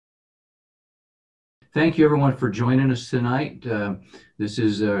Thank you, everyone, for joining us tonight. This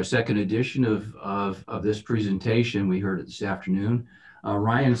is our second edition of this presentation. We heard it this afternoon.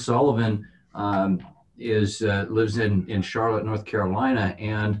 Ryan Sullivan lives in Charlotte, North Carolina,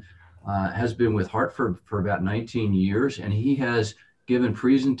 and has been with Hartford for about 19 years, and he has given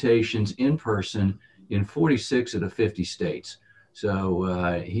presentations in person in 46 of the 50 states.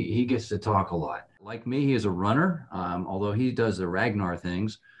 So he gets to talk a lot. Like me, he is a runner, although he does the Ragnar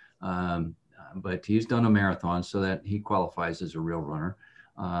things. But he's done a marathon, so that he qualifies as a real runner.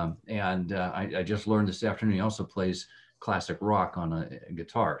 I just learned this afternoon he also plays classic rock on a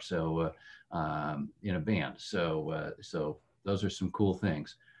guitar, so in a band. So those are some cool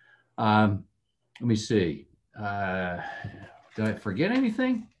things. Let me see. Did I forget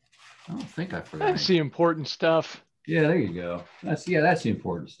anything? I don't think I forgot That's anything. the important stuff. Yeah, there you go. That's the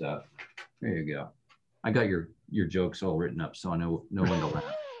important stuff. There you go. I got your jokes all written up, so I know when to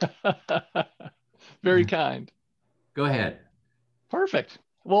laugh. Very kind. Go ahead. Perfect.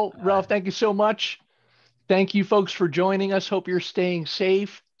 Well, Ralph, thank you so much. Thank you, folks, for joining us. Hope you're staying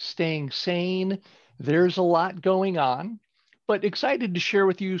safe, staying sane. There's a lot going on, but excited to share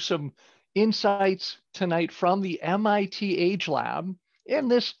with you some insights tonight from the MIT Age Lab and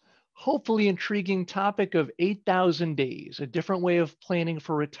this hopefully intriguing topic of 8,000 days, a different way of planning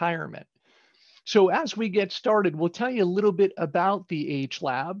for retirement. So as we get started, we'll tell you a little bit about the Age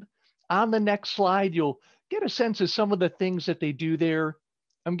Lab. On the next slide, you'll get a sense of some of the things that they do there.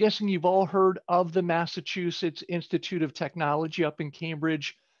 I'm guessing you've all heard of the Massachusetts Institute of Technology up in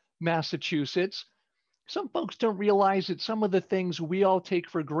Cambridge, Massachusetts. Some folks don't realize that some of the things we all take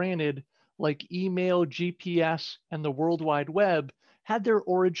for granted, like email, GPS, and the World Wide Web, had their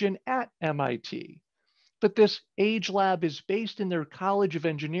origin at MIT. But this Age Lab is based in their College of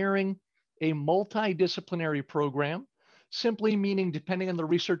Engineering, a multidisciplinary program, simply meaning depending on the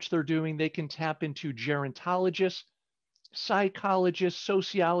research they're doing, they can tap into gerontologists, psychologists,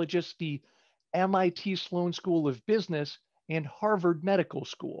 sociologists, the MIT Sloan School of Business, and Harvard Medical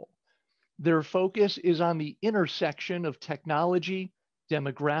School. Their focus is on the intersection of technology,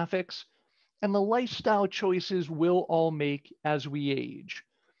 demographics, and the lifestyle choices we'll all make as we age.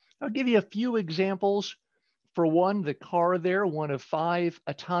 I'll give you a few examples. For one, the car there, one of 5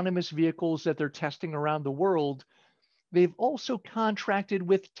 autonomous vehicles that they're testing around the world. They've also contracted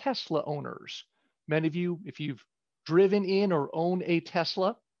with Tesla owners. Many of you, if you've driven in or own a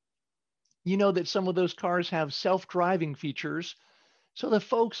Tesla, you know that some of those cars have self-driving features. So the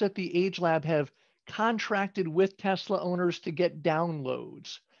folks at the Age Lab have contracted with Tesla owners to get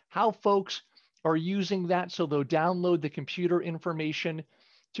downloads. How folks are using that, so they'll download the computer information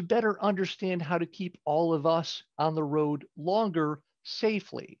to better understand how to keep all of us on the road longer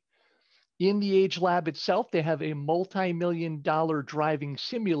safely. In the Age Lab itself, they have a multi-million-dollar driving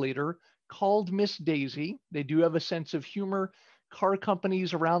simulator called Miss Daisy. They do have a sense of humor. Car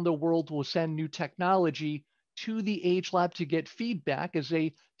companies around the world will send new technology to the Age Lab to get feedback as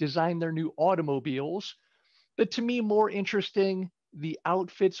they design their new automobiles. But to me, more interesting, the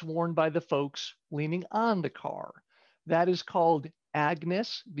outfits worn by the folks leaning on the car. That is called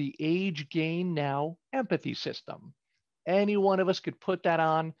Agnes, the Age Gain Now Empathy System. Any one of us could put that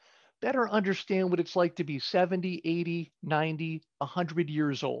on, better understand what it's like to be 70, 80, 90, 100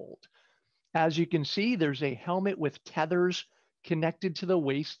 years old. As you can see, there's a helmet with tethers connected to the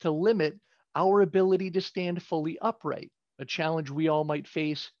waist to limit our ability to stand fully upright, a challenge we all might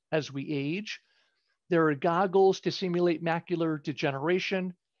face as we age. There are goggles to simulate macular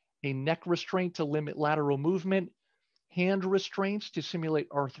degeneration, a neck restraint to limit lateral movement, hand restraints to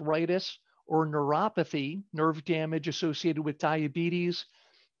simulate arthritis or neuropathy, nerve damage associated with diabetes.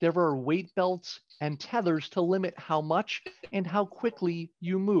 There are weight belts and tethers to limit how much and how quickly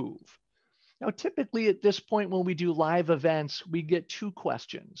you move. Now, typically at this point when we do live events, we get 2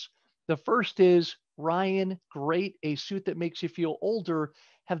 questions. The first is, Ryan, great, a suit that makes you feel older.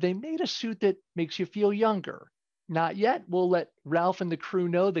 Have they made a suit that makes you feel younger? Not yet. We'll let Ralph and the crew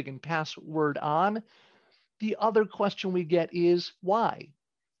know they can pass word on. The other question we get is, why?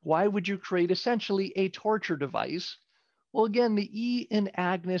 Why would you create essentially a torture device? Well, again, the E in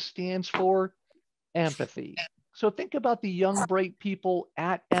Agnes stands for empathy. So think about the young, bright people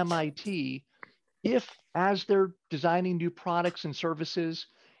at MIT. If, as they're designing new products and services,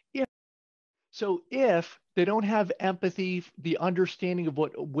 if they don't have empathy, the understanding of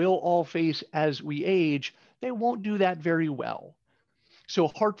what we'll all face as we age, they won't do that very well. So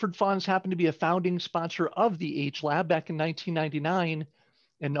Hartford Funds happened to be a founding sponsor of the Age Lab back in 1999.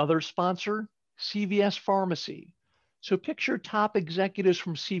 Another sponsor, CVS Pharmacy. So picture top executives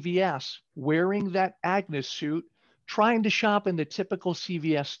from CVS wearing that Agnes suit, trying to shop in the typical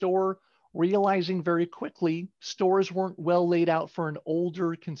CVS store realizing very quickly stores weren't well laid out for an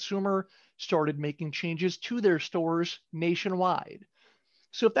older consumer, started making changes to their stores nationwide.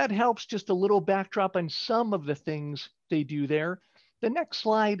 So if that helps, just a little backdrop on some of the things they do there. The next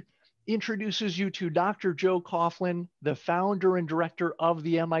slide introduces you to Dr. Joe Coughlin, the founder and director of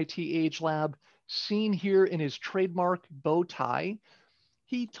the MIT Age Lab, seen here in his trademark bow tie.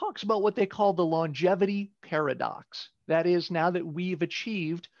 He talks about what they call the longevity paradox. That is, now that we've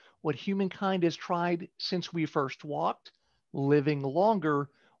achieved what humankind has tried since we first walked, living longer,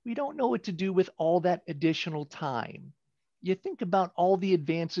 we don't know what to do with all that additional time. You think about all the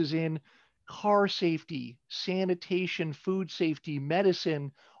advances in car safety, sanitation, food safety,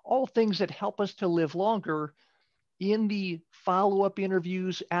 medicine, all things that help us to live longer. In the follow-up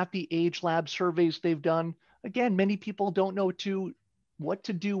interviews at the Age Lab surveys they've done, again, many people don't know what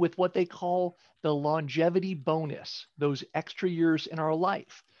to do with what they call the longevity bonus, those extra years in our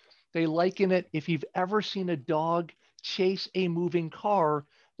life. They liken it, if you've ever seen a dog chase a moving car,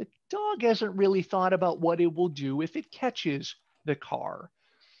 the dog hasn't really thought about what it will do if it catches the car.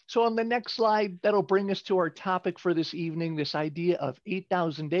 So on the next slide, that'll bring us to our topic for this evening, this idea of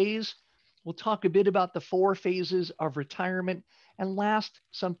 8,000 days. We'll talk a bit about the 4 phases of retirement, and last,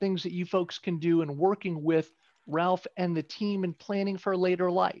 some things that you folks can do in working with Ralph and the team in planning for later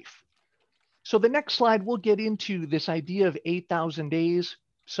life. So the next slide, we'll get into this idea of 8,000 days.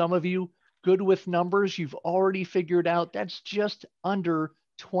 Some of you good with numbers, you've already figured out that's just under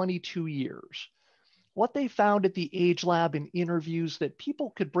 22 years. What they found at the Age Lab in interviews that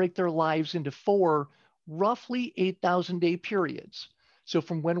people could break their lives into 4 roughly 8,000 day periods. So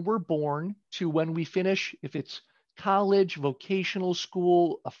from when we're born to when we finish, if it's college, vocational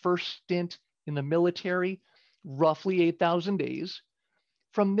school, a first stint in the military, roughly 8,000 days.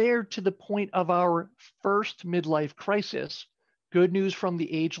 From there to the point of our first midlife crisis, good news from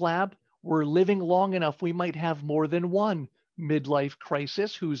the Age Lab, we're living long enough, we might have more than one midlife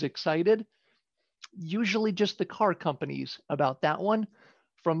crisis. Who's excited? Usually just the car companies about that one.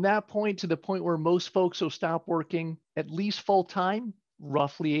 From that point to the point where most folks will stop working at least full time,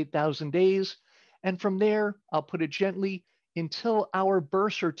 roughly 8,000 days. And from there, I'll put it gently, until our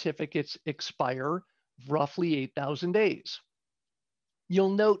birth certificates expire, roughly 8,000 days.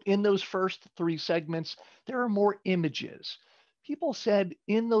 You'll note in those first 3 segments, there are more images. People said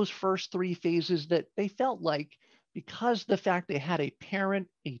in those first 3 phases that they felt like, because the fact they had a parent,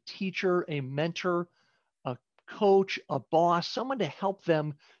 a teacher, a mentor, a coach, a boss, someone to help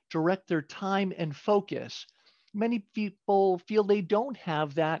them direct their time and focus, many people feel they don't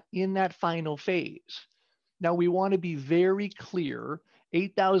have that in that final phase. Now, we want to be very clear,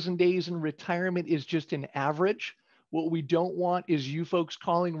 8,000 days in retirement is just an average. What we don't want is you folks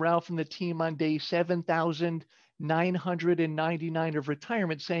calling Ralph and the team on day 7,999 of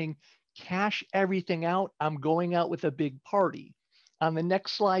retirement saying, cash everything out, I'm going out with a big party. On the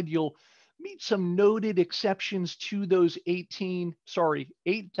next slide, you'll meet some noted exceptions to those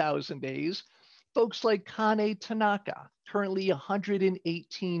 8,000 days. Folks like Kane Tanaka, currently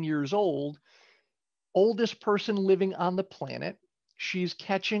 118 years old, oldest person living on the planet. She's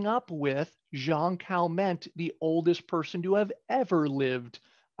catching up with Jean Calment, the oldest person to have ever lived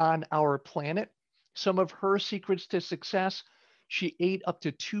on our planet. Some of her secrets to success: she ate up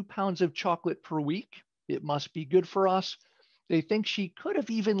to 2 pounds of chocolate per week. It must be good for us. They think she could have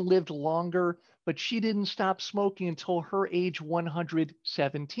even lived longer, but she didn't stop smoking until her age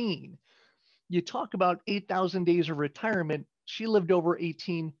 117. You talk about 8,000 days of retirement, she lived over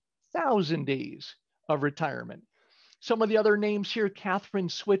 18,000 days of retirement. Some of the other names here, Catherine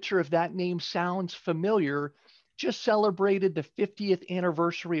Switzer, if that name sounds familiar, just celebrated the 50th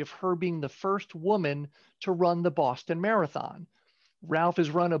anniversary of her being the first woman to run the Boston Marathon. Ralph has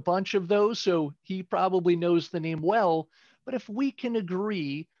run a bunch of those, so he probably knows the name well. But if we can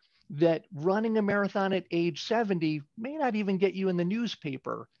agree that running a marathon at age 70 may not even get you in the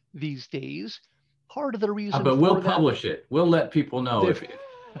newspaper these days, part of the reason But for we'll that, publish it. We'll let people know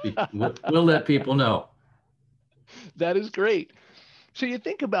we'll let people know. that is great. So you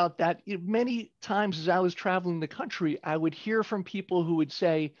think about that, many times as I was traveling the country, I would hear from people who would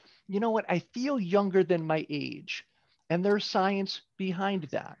say, you know what, I feel younger than my age. And there's science behind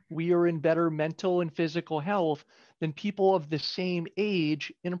that. We are in better mental and physical health than people of the same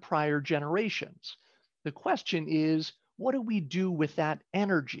age in prior generations. The question is, what do we do with that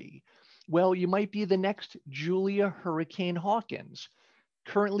energy? Well, you might be the next Julia Hurricane Hawkins,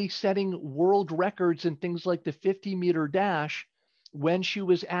 currently setting world records in things like the 50-meter dash. When she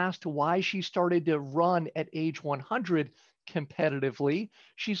was asked why she started to run at age 100 competitively,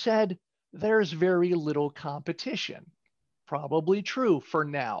 she said, there's very little competition. Probably true for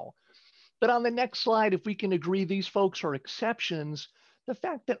now. But on the next slide, if we can agree these folks are exceptions, the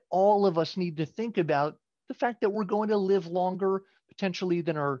fact that all of us need to think about the fact that we're going to live longer potentially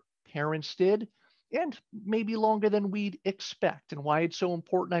than our parents did, and maybe longer than we'd expect, and why it's so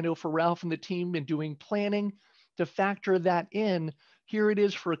important, I know, for Ralph and the team in doing planning to factor that in. Here it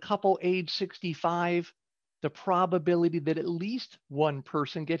is for a couple age 65, the probability that at least one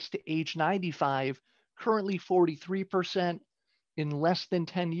person gets to age 95, currently 43%. In less than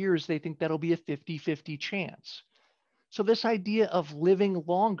 10 years, they think that'll be a 50-50 chance. So this idea of living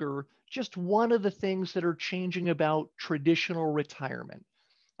longer, just one of the things that are changing about traditional retirement.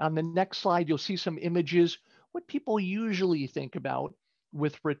 On the next slide, you'll see some images, what people usually think about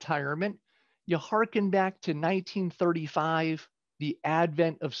with retirement. You hearken back to 1935, the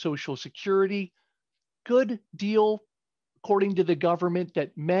advent of Social Security. Good deal, according to the government,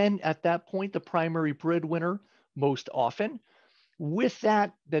 that men at that point, the primary breadwinner, most often, with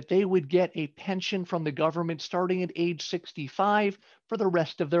that they would get a pension from the government starting at age 65 for the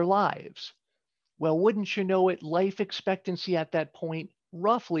rest of their lives. Well, wouldn't you know it, life expectancy at that point,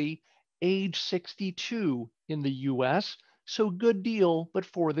 roughly age 62 in the US. So good deal, but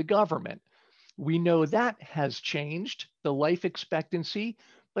for the government. We know that has changed, the life expectancy.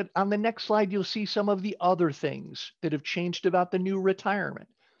 But on the next slide, you'll see some of the other things that have changed about the new retirement.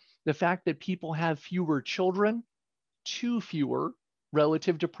 The fact that people have fewer children, too fewer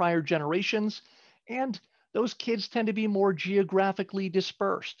relative to prior generations, and those kids tend to be more geographically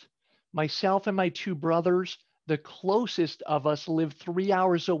dispersed. Myself and my two brothers, the closest of us, lived 3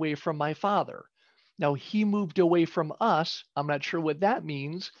 hours away from my father. Now, he moved away from us. I'm not sure what that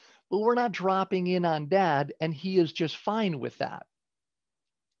means, but we're not dropping in on dad, and he is just fine with that.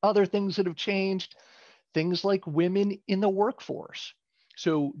 Other things that have changed, things like women in the workforce.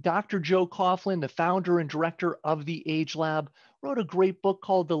 So Dr. Joe Coughlin, the founder and director of the Age Lab, wrote a great book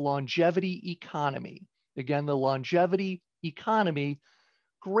called The Longevity Economy. Again, The Longevity Economy,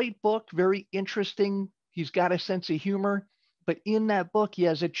 great book, very interesting. He's got a sense of humor, but in that book, he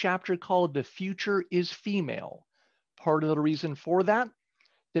has a chapter called The Future is Female. Part of the reason for that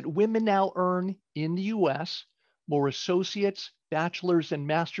women now earn in the US more associates, bachelor's, and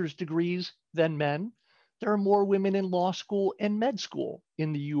master's degrees than men. There are more women in law school and med school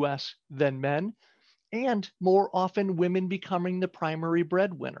in the US than men, and more often women becoming the primary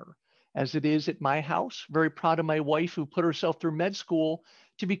breadwinner, as it is at my house. Very proud of my wife, who put herself through med school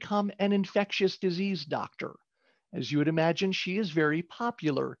to become an infectious disease doctor. As you would imagine, she is very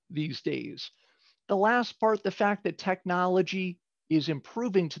popular these days. The last part, the fact that technology is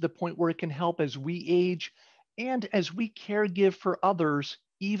improving to the point where it can help as we age and as we caregive for others,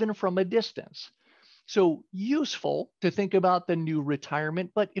 even from a distance. So useful to think about the new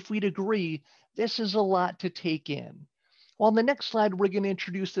retirement, but if we'd agree, this is a lot to take in. Well, on the next slide, we're going to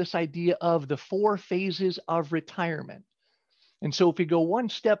introduce this idea of the 4 phases of retirement. And so if we go one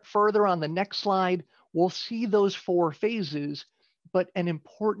step further on the next slide, we'll see those 4 phases, but an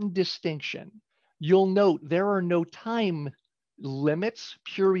important distinction. You'll note there are no time limits,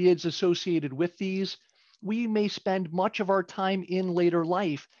 periods associated with these. We may spend much of our time in later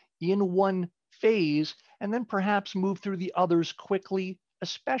life in one phase and then perhaps move through the others quickly,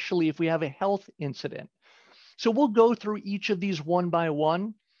 especially if we have a health incident. So we'll go through each of these one by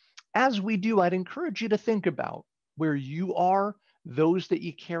one. As we do, I'd encourage you to think about where you are, those that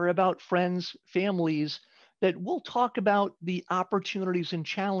you care about, friends, families, that we'll talk about the opportunities and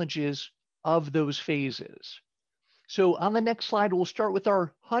challenges of those phases. So on the next slide, we'll start with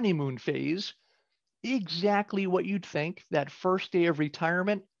our honeymoon phase. Exactly what you'd think, that first day of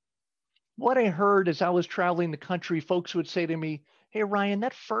retirement. What I heard as I was traveling the country, folks would say to me, "Hey, Ryan,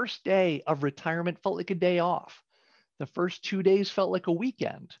 that first day of retirement felt like a day off. The first 2 days felt like a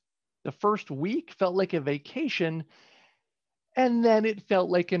weekend. The first week felt like a vacation. And then it felt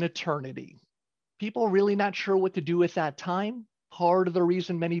like an eternity." People really not sure what to do with that time. Part of the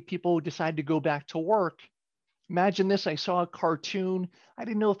reason many people decide to go back to work. Imagine this, I saw a cartoon. I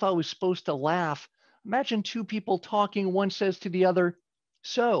didn't know if I was supposed to laugh. Imagine 2 people talking. One says to the other,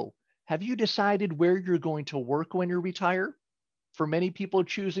 "So, have you decided where you're going to work when you retire?" For many people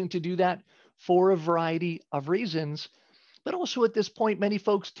choosing to do that for a variety of reasons, but also at this point, many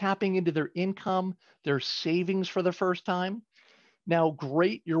folks tapping into their income, their savings for the first time. Now,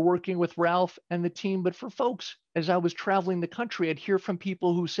 great, you're working with Ralph and the team, but for folks, as I was traveling the country, I'd hear from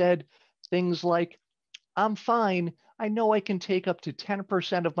people who said things like, "I'm fine. I know I can take up to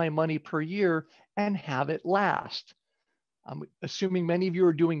 10% of my money per year and have it last." I'm assuming many of you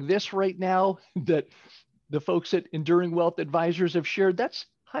are doing this right now, that the folks at Enduring Wealth Advisors have shared. That's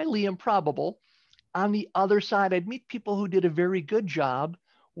highly improbable. On the other side, I'd meet people who did a very good job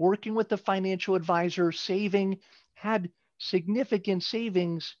working with the financial advisor, saving, had significant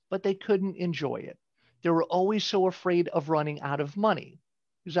savings, but they couldn't enjoy it. They were always so afraid of running out of money.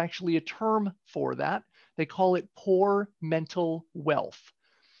 There's actually a term for that. They call it poor mental wealth.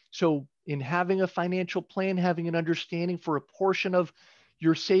 So in having a financial plan, having an understanding for a portion of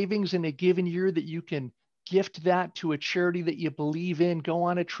your savings in a given year that you can gift that to a charity that you believe in, go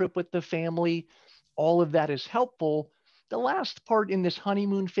on a trip with the family, all of that is helpful. The last part in this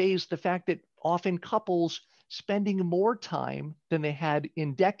honeymoon phase, the fact that often couples spending more time than they had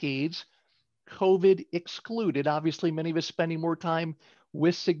in decades, COVID excluded. Obviously, many of us spending more time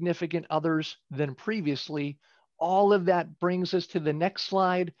with significant others than previously. All of that brings us to the next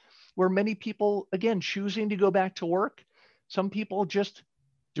slide, where many people, again, choosing to go back to work. Some people just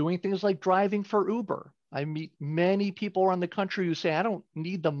doing things like driving for Uber. I meet many people around the country who say, I don't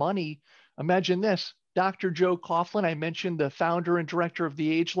need the money. Imagine this, Dr. Joe Coughlin, I mentioned the founder and director of the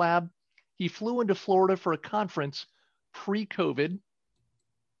Age Lab. He flew into Florida for a conference pre-COVID,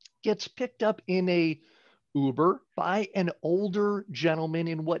 gets picked up in a Uber by an older gentleman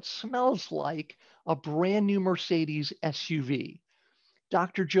in what smells like a brand new Mercedes SUV.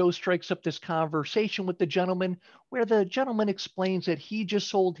 Dr. Joe strikes up this conversation with the gentleman where the gentleman explains that he just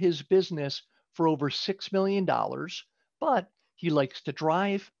sold his business for over $6 million, but he likes to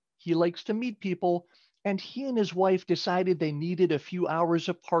drive, he likes to meet people, and he and his wife decided they needed a few hours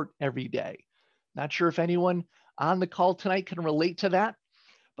apart every day. Not sure if anyone on the call tonight can relate to that,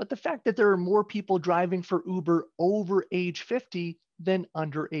 but the fact that there are more people driving for Uber over age 50 than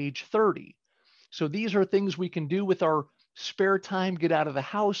under age 30. So these are things we can do with our spare time, get out of the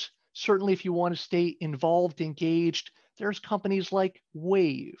house. Certainly, if you want to stay involved, engaged, there's companies like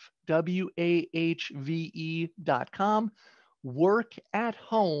Wave, WAHVE.com, work at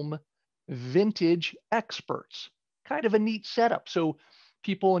home vintage experts. Kind of a neat setup. So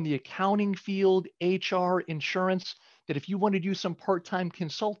people in the accounting field, HR, insurance, that if you want to do some part-time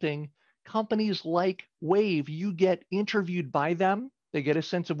consulting, companies like Wave, you get interviewed by them. They get a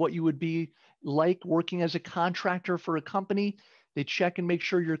sense of what you would be like working as a contractor for a company. They check and make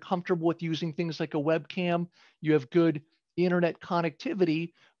sure you're comfortable with using things like a webcam. You have good internet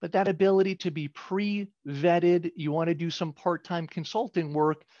connectivity, but that ability to be pre-vetted, you want to do some part-time consulting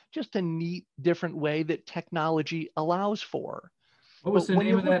work, just a neat, different way that technology allows for. What was the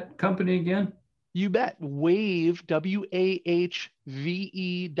name of that company again? You bet. Wave, WAHVE.com.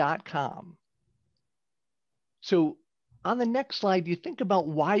 So on the next slide, you think about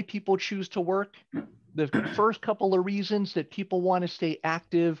why people choose to work. The first couple of reasons that people want to stay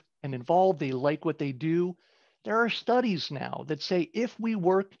active and involved, they like what they do. There are studies now that say if we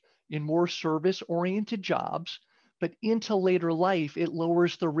work in more service-oriented jobs, but into later life, it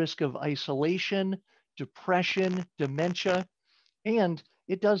lowers the risk of isolation, depression, dementia, and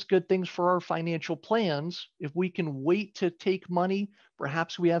it does good things for our financial plans. If we can wait to take money,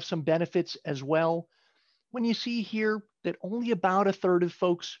 perhaps we have some benefits as well. When you see here that only about a third of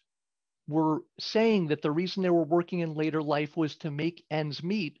folks were saying that the reason they were working in later life was to make ends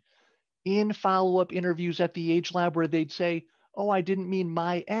meet, in follow-up interviews at the Age Lab where they'd say, oh, I didn't mean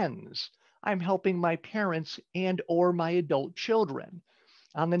my ends. I'm helping my parents and or my adult children.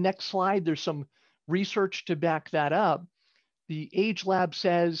 On the next slide, there's some research to back that up. The Age Lab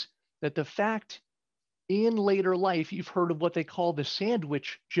says that the fact in later life, you've heard of what they call the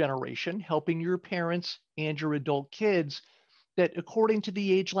sandwich generation, helping your parents and your adult kids, that according to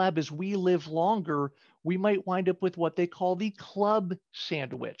the Age Lab, as we live longer, we might wind up with what they call the club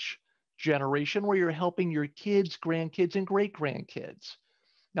sandwich generation, where you're helping your kids, grandkids, and great-grandkids.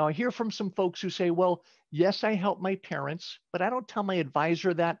 Now, I hear from some folks who say, well, yes, I help my parents, but I don't tell my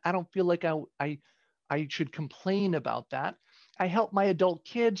advisor that. I don't feel like I should complain about that. I help my adult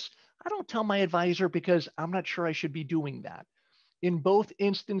kids. I don't tell my advisor because I'm not sure I should be doing that. In both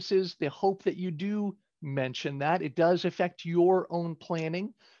instances, the hope that you do mention that it does affect your own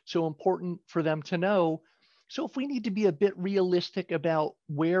planning. So important for them to know. So if we need to be a bit realistic about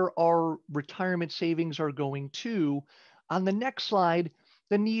where our retirement savings are going to, on the next slide,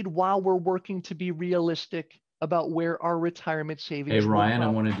 the need while we're working to be realistic about where our retirement savings. Hey, Ryan, I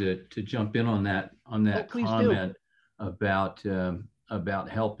wanted to jump in on that comment about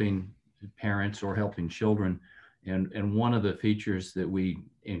helping parents or helping children. And one of the features that we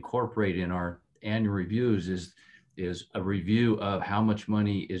incorporate in our annual reviews is a review of how much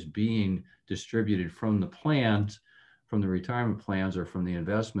money is being distributed from the plans, from the retirement plans or from the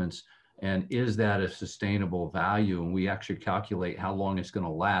investments, and is that a sustainable value? And we actually calculate how long it's going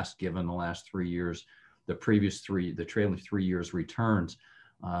to last given the last 3 years, the trailing 3 years returns.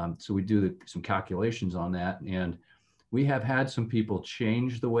 So we do some calculations on that. And we have had some people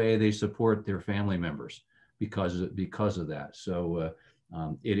change the way they support their family members because of that. So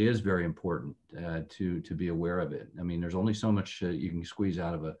it is very important to be aware of it. I mean, there's only so much you can squeeze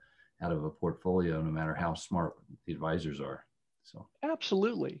out of a portfolio, no matter how smart the advisors are. So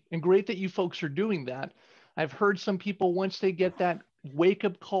Absolutely. And great that you folks are doing that. I've heard some people, once they get that wake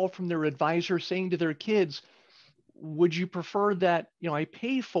up call from their advisor saying to their kids, would you prefer that, I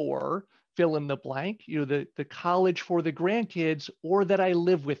pay for fill in the blank, the college for the grandkids, or that I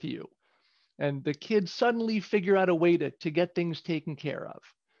live with you? And the kids suddenly figure out a way to get things taken care of.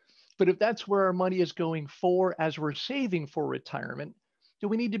 But if that's where our money is going for as we're saving for retirement, do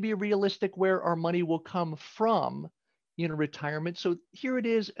we need to be realistic where our money will come from in retirement? So here it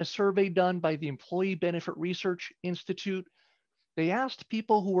is, a survey done by the Employee Benefit Research Institute. They asked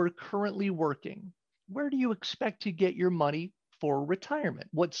people who are currently working, where do you expect to get your money for retirement?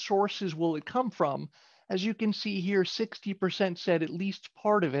 What sources will it come from? As you can see here, 60% said at least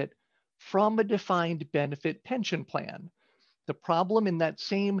part of it from a defined benefit pension plan. The problem in that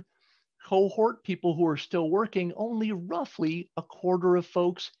same cohort, people who are still working, only roughly a quarter of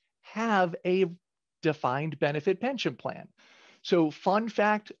folks have a defined benefit pension plan. So, fun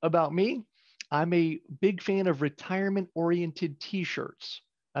fact about me, I'm a big fan of retirement oriented t shirts.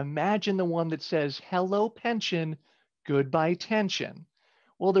 Imagine the one that says, "Hello, pension, goodbye, tension."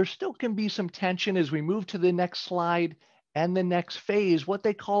 Well, there still can be some tension as we move to the next slide and the next phase, what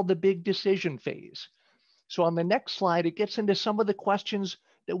they call the big decision phase. So, on the next slide, it gets into some of the questions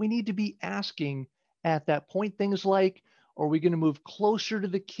that we need to be asking at that point. Things like, are we going to move closer to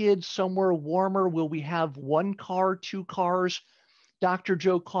the kids, somewhere warmer? Will we have one car, two cars? Dr.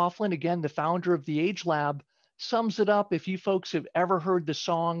 Joe Coughlin, again, the founder of the Age Lab, sums it up. If you folks have ever heard the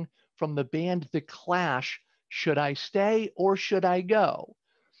song from the band The Clash, "Should I Stay or Should I Go?"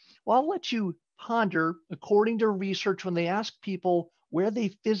 Well, I'll let you ponder. According to research, when they ask people where they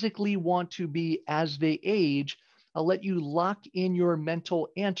physically want to be as they age, I'll let you lock in your mental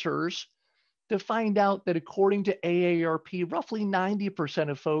answers to find out that according to AARP, roughly 90%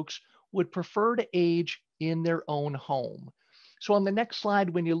 of folks would prefer to age in their own home. So on the next slide,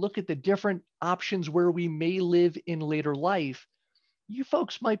 when you look at the different options where we may live in later life, you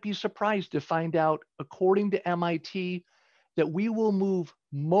folks might be surprised to find out, according to MIT, that we will move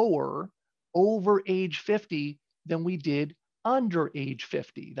more over age 50 than we did under age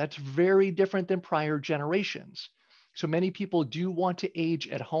 50. That's very different than prior generations. So many people do want to age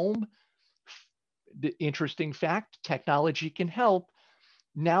at home. The interesting fact, technology can help.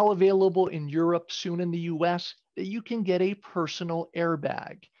 Now available in Europe, soon in the US, that you can get a personal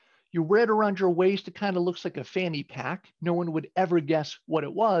airbag. You wear it around your waist. It kind of looks like a fanny pack. No one would ever guess what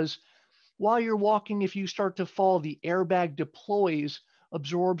it was. While you're walking, if you start to fall, the airbag deploys,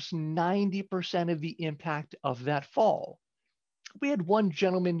 absorbs 90% of the impact of that fall. We had one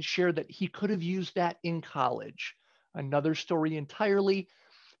gentleman share that he could have used that in college. Another story entirely.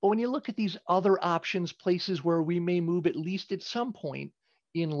 But when you look at these other options, places where we may move at least at some point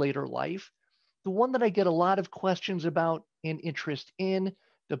in later life, the one that I get a lot of questions about and interest in,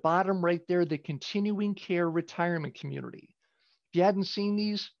 the bottom right there, the continuing care retirement community. If you hadn't seen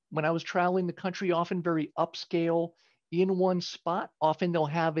these, when I was traveling the country, often very upscale in one spot, often they'll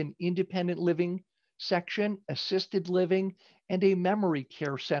have an independent living section, assisted living, and a memory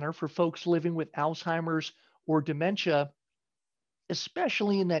care center for folks living with Alzheimer's or dementia,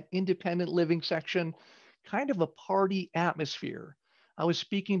 especially in that independent living section, kind of a party atmosphere. I was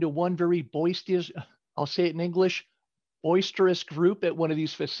speaking to one very boisterous, I'll say it in English, boisterous group at one of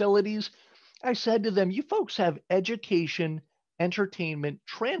these facilities. I said to them, you folks have education, entertainment,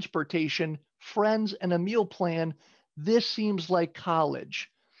 transportation, friends, and a meal plan. This seems like college.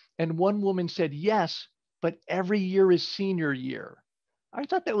 And one woman said, yes, but every year is senior year. I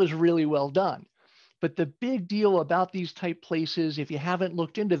thought that was really well done. But the big deal about these type places, if you haven't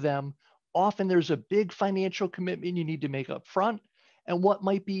looked into them, often there's a big financial commitment you need to make up front and what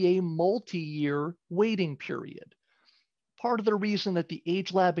might be a multi-year waiting period. Part of the reason that the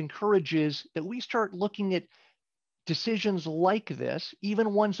Age Lab encourages that we start looking at decisions like this,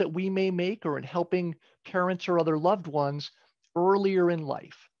 even ones that we may make or in helping parents or other loved ones earlier in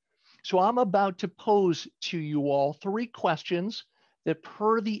life. So I'm about to pose to you all 3 questions that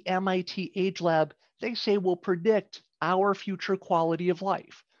per the MIT Age Lab, they say will predict our future quality of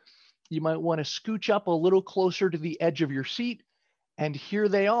life. You might want to scooch up a little closer to the edge of your seat, and here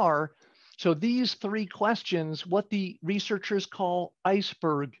they are. So these 3 questions, what the researchers call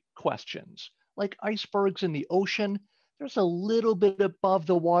iceberg questions. Like icebergs in the ocean, there's a little bit above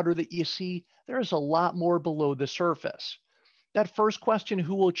the water that you see. There's a lot more below the surface. That first question,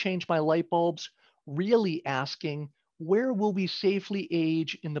 who will change my light bulbs, really asking, where will we safely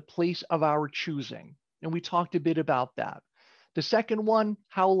age in the place of our choosing? And we talked a bit about that. The second one,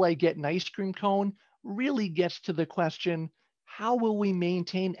 how will I get an ice cream cone, really gets to the question, how will we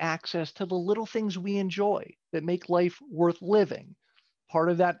maintain access to the little things we enjoy that make life worth living? Part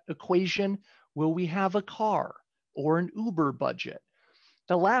of that equation, will we have a car or an Uber budget?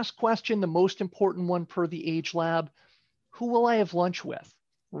 The last question, the most important one per the Age Lab, who will I have lunch with?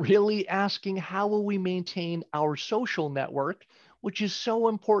 Really asking, how will we maintain our social network, which is so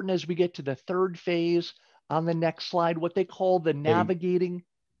important as we get to the third phase on the next slide, what they call the Hey, navigating.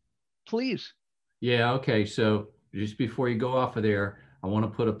 Please. yeah, okay. So just before you go off of there, I want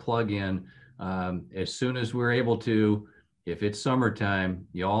to put a plug in. As soon as we're able to, if it's summertime,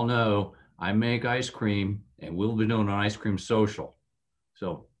 you all know I make ice cream and we'll be doing an ice cream social.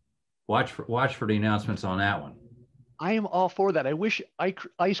 So watch for the announcements on that one. I am all for that. I wish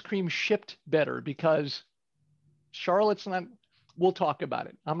ice cream shipped better because Charlotte's not, we'll talk about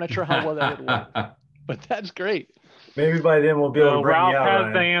it. I'm not sure how well that would work, but that's great. Maybe by then we'll be able to So bring you Ralph out,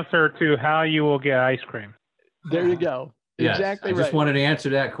 has the Ryan. answer to how you will get ice cream. There you go. Yes, Exactly I just right. wanted to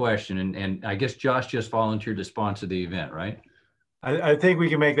answer that question. And I guess Josh just volunteered to sponsor the event, right? I think we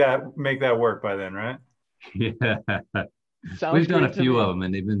can make that work by then, right? Yeah. Sounds We've done a great to few me. of them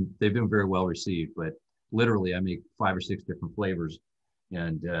and they've been very well received, but literally I make 5 or 6 different flavors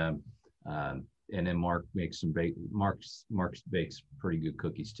and then Mark makes Mark's bakes pretty good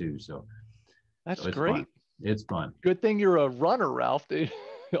cookies too. So That's it's great. fun. It's fun. Good thing you're a runner, Ralph.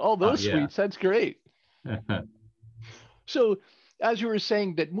 All Oh those yeah. sweets, that's great. So, as you were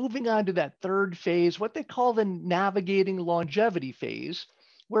saying, that moving on to that third phase, what they call the navigating longevity phase,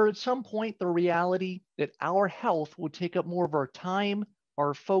 where at some point the reality that our health will take up more of our time,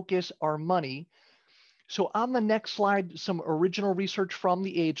 our focus, our money. So, on the next slide, some original research from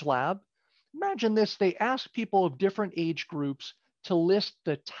the Age Lab. Imagine this, they asked people of different age groups to list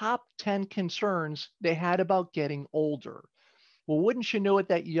the top 10 concerns they had about getting older. Well, wouldn't you know it,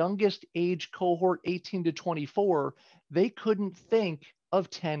 that youngest age cohort, 18 to 24, they couldn't think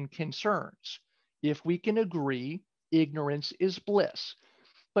of 10 concerns. If we can agree, ignorance is bliss.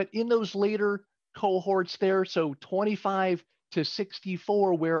 But in those later cohorts there, so 25 to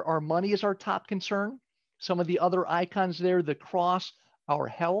 64, where our money is our top concern, some of the other icons there, the cross, our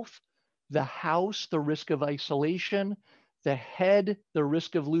health, the house, the risk of isolation, the head, the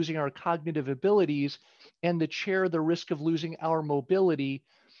risk of losing our cognitive abilities, and the chair, the risk of losing our mobility.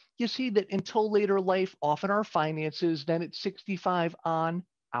 You see that until later life, often our finances, then at 65 on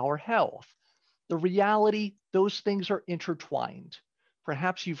our health. The reality, those things are intertwined.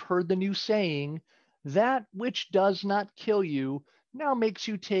 Perhaps you've heard the new saying, that which does not kill you now makes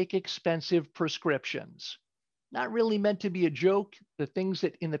you take expensive prescriptions. Not really meant to be a joke. The things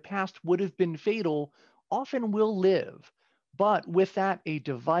that in the past would have been fatal often will live. But with that, a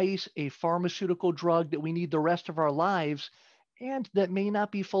device, a pharmaceutical drug that we need the rest of our lives, and that may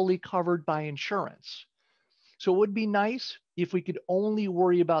not be fully covered by insurance. So it would be nice if we could only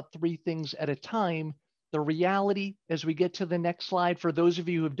worry about 3 things at a time. The reality, as we get to the next slide, for those of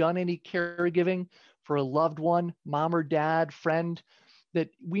you who have done any caregiving for a loved one, mom or dad, friend, that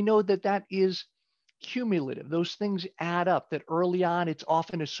we know that that is cumulative. Those things add up, that early on, it's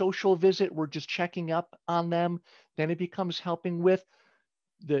often a social visit. We're just checking up on them. Then it becomes helping with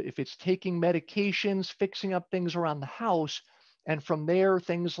if it's taking medications, fixing up things around the house. And from there,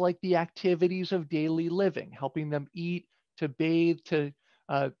 things like the activities of daily living, helping them eat, to bathe, to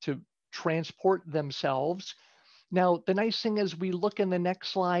transport themselves. Now, the nice thing is we look in the next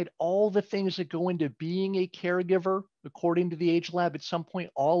slide, all the things that go into being a caregiver, according to the Age Lab, at some point,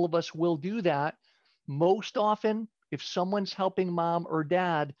 all of us will do that. Most often, if someone's helping mom or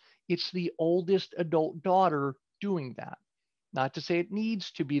dad, it's the oldest adult daughter doing that. Not to say it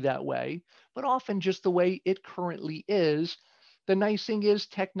needs to be that way, but often just the way it currently is. The nice thing is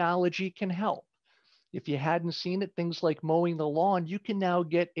technology can help. If you hadn't seen it, things like mowing the lawn, you can now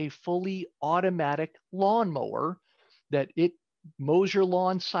get a fully automatic lawnmower that it mows your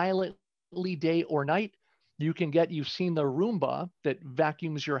lawn silently day or night. You've seen the Roomba that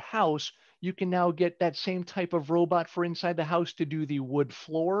vacuums your house. You can now get that same type of robot for inside the house to do the wood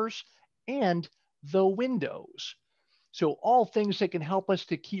floors and the windows. So all things that can help us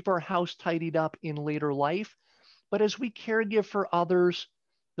to keep our house tidied up in later life. But as we caregive for others,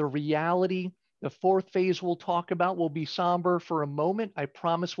 the reality, the fourth phase we'll talk about will be somber for a moment. I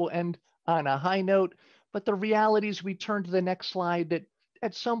promise we'll end on a high note. But the reality is we turn to the next slide that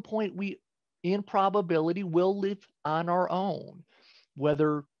at some point we, in probability, will live on our own,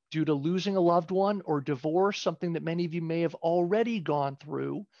 whether due to losing a loved one or divorce, something that many of you may have already gone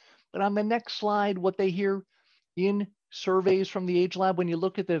through. But on the next slide, what they hear, in surveys from the Age Lab, when you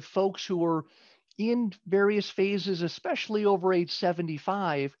look at the folks who are in various phases, especially over age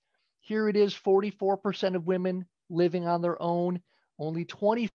 75, here it is 44% of women living on their own, only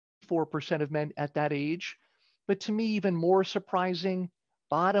 24% of men at that age. But to me, even more surprising,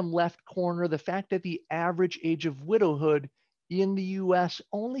 bottom left corner, the fact that the average age of widowhood in the US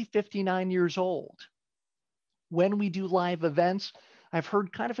only 59 years old. When we do live events, I've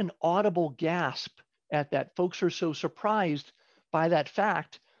heard kind of an audible gasp at that. Folks are so surprised by that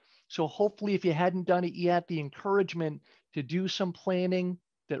fact. So hopefully, if you hadn't done it yet, the encouragement to do some planning,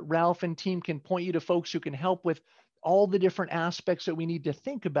 that Ralph and team can point you to folks who can help with all the different aspects that we need to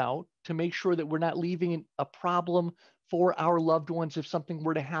think about to make sure that we're not leaving a problem for our loved ones if something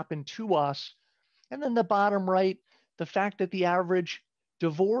were to happen to us. And then the bottom right, the fact that the average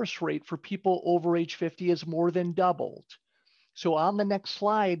divorce rate for people over age 50 has more than doubled. So on the next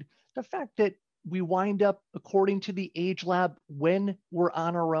slide, the fact that we wind up, according to the Age Lab, when we're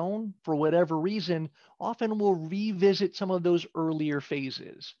on our own, for whatever reason, often we'll revisit some of those earlier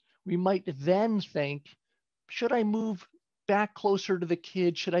phases. We might then think, should I move back closer to the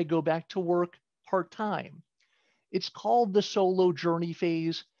kids? Should I go back to work part-time? It's called the solo journey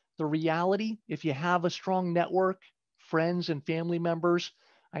phase. The reality, if you have a strong network, friends and family members,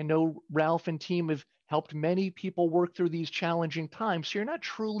 I know Ralph and team have helped many people work through these challenging times. So you're not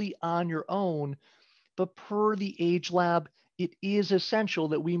truly on your own, but per the Age Lab, it is essential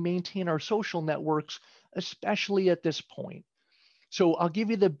that we maintain our social networks, especially at this point. So I'll give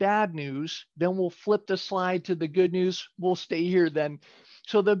you the bad news, then we'll flip the slide to the good news. We'll stay here then.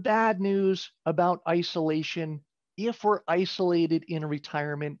 So the bad news about isolation, if we're isolated in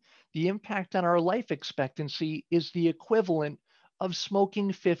retirement, the impact on our life expectancy is the equivalent of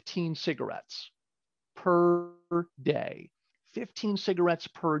smoking 15 cigarettes per day. 15 cigarettes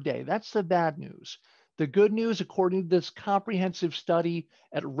per day. That's the bad news. The good news, according to this comprehensive study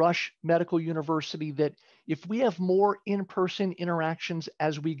at Rush Medical University, that if we have more in-person interactions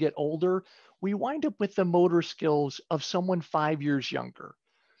as we get older, we wind up with the motor skills of someone 5 years younger.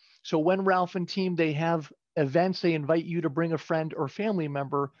 So when Ralph and team, they have events, they invite you to bring a friend or family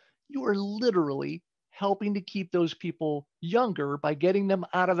member, you are literally helping to keep those people younger by getting them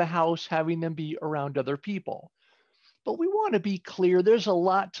out of the house, having them be around other people. But we want to be clear, there's a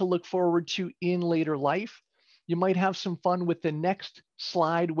lot to look forward to in later life. You might have some fun with the next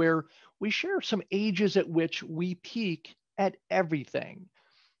slide where we share some ages at which we peak at everything.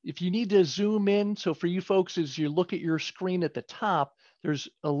 If you need to zoom in, so for you folks, as you look at your screen at the top, there's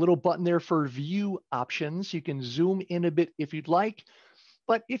a little button there for view options. You can zoom in a bit if you'd like.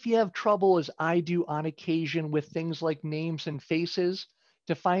 But if you have trouble, as I do on occasion with things like names and faces,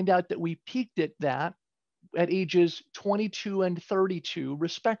 to find out that we peaked at that at ages 22 and 32,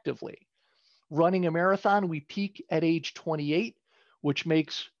 respectively. Running a marathon, we peak at age 28, which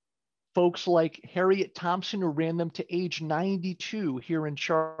makes folks like Harriet Thompson, who ran them to age 92 here in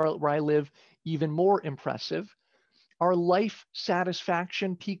Charlotte, where I live, even more impressive. Our life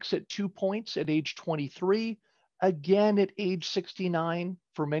satisfaction peaks at 2 points at age 23, again at age 69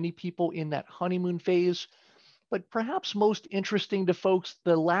 for many people in that honeymoon phase. But perhaps most interesting to folks,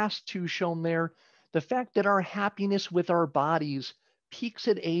 the last two shown there, the fact that our happiness with our bodies peaks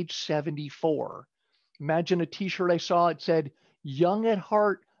at age 74. Imagine a t-shirt I saw, it said, young at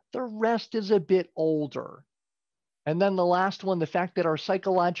heart, the rest is a bit older. And then the last one, the fact that our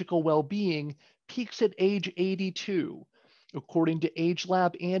psychological well-being peaks at age 82. According to Age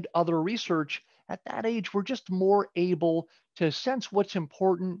Lab and other research, at that age, we're just more able to sense what's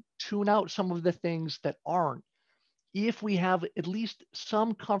important, tune out some of the things that aren't. If we have at least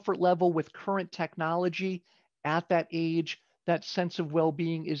some comfort level with current technology at that age, that sense of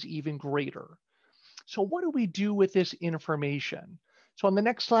well-being is even greater. So what do we do with this information? So on the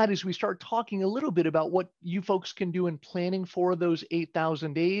next slide, as we start talking a little bit about what you folks can do in planning for those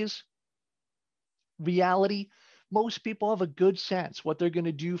 8,000 days, reality, most people have a good sense what they're going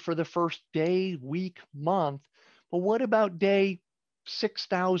to do for the first day, week, month. But what about day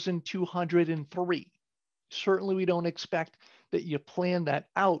 6,203? Certainly, we don't expect that you plan that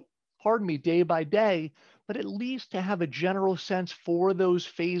out, day by day, but at least to have a general sense for those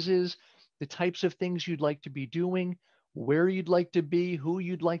phases, the types of things you'd like to be doing, where you'd like to be, who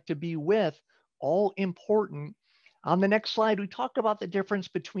you'd like to be with, all important. On the next slide, we talk about the difference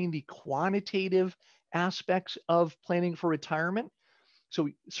between the quantitative aspects of planning for retirement. So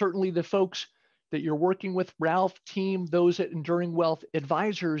certainly the folks that you're working with, Ralph, team, those at Enduring Wealth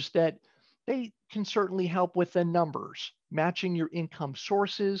advisors, that they can certainly help with the numbers, matching your income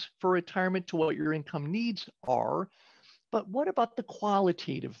sources for retirement to what your income needs are. But what about the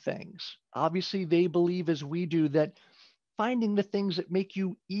qualitative things? Obviously, they believe, as we do, that finding the things that make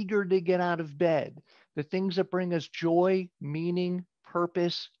you eager to get out of bed, the things that bring us joy, meaning,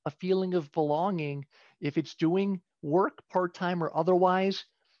 purpose, a feeling of belonging, if it's doing work part-time or otherwise,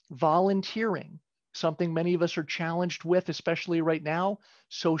 volunteering, something many of us are challenged with, especially right now.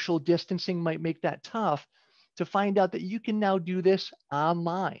 Social distancing might make that tough. To find out that you can now do this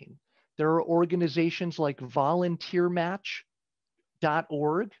online. There are organizations like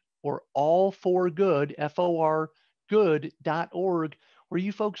volunteermatch.org or All for Good, FOR good.org, where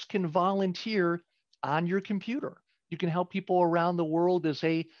you folks can volunteer on your computer. You can help people around the world as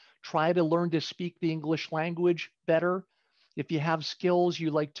they try to learn to speak the English language better. If you have skills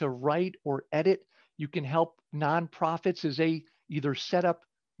you like to write or edit, you can help nonprofits as they either set up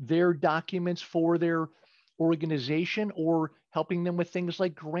their documents for their organization or helping them with things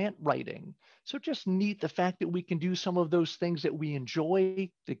like grant writing. So just neat the fact that we can do some of those things that we enjoy,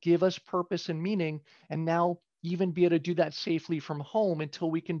 that give us purpose and meaning, and now even be able to do that safely from home until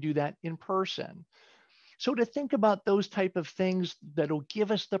we can do that in person. So to think about those type of things that'll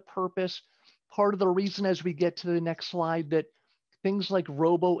give us the purpose, part of the reason as we get to the next slide that things like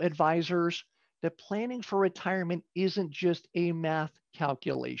robo-advisors, that planning for retirement isn't just a math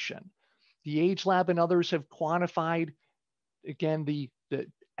calculation. The Age Lab and others have quantified, again, the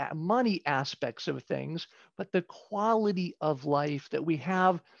money aspects of things, but the quality of life that we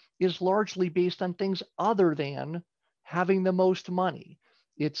have is largely based on things other than having the most money.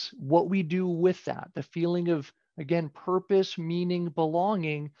 It's what we do with that, the feeling of, again, purpose, meaning,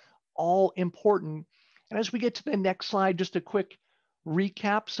 belonging, all important. And as we get to the next slide, just a quick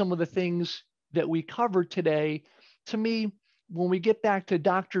recap, some of the things that we covered today. To me, when we get back to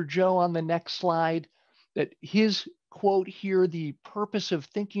Dr. Joe on the next slide, that his quote here, the purpose of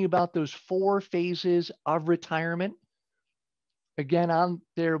thinking about those 4 phases of retirement. Again,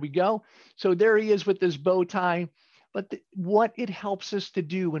 there we go. So there he is with this bow tie. But what it helps us to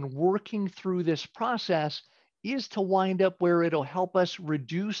do in working through this process is to wind up where it'll help us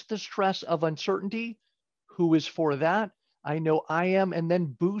reduce the stress of uncertainty. Who is for that? I know I am. And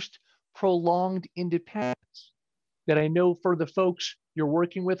then boost prolonged independence. That I know for the folks you're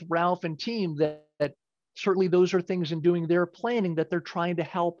working with, Ralph and team, that certainly those are things in doing their planning that they're trying to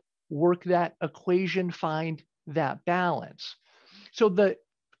help work that equation, find that balance. So the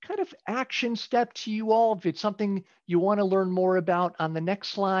kind of action step to you all, if it's something you want to learn more about, on the next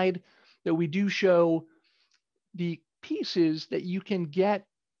slide, that we do show the pieces that you can get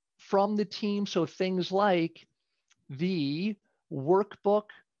from the team. So things like the workbook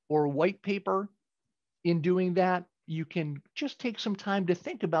or white paper. In doing that, you can just take some time to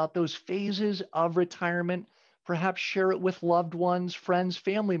think about those phases of retirement, perhaps share it with loved ones, friends,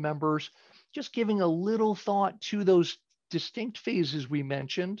 family members, just giving a little thought to those distinct phases we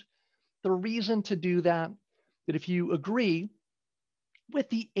mentioned. The reason to do that if you agree with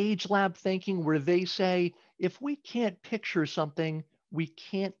the Age Lab thinking, where they say, if we can't picture something, we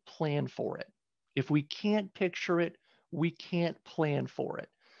can't plan for it. If we can't picture it, we can't plan for it.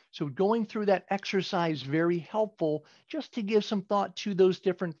 So going through that exercise, very helpful just to give some thought to those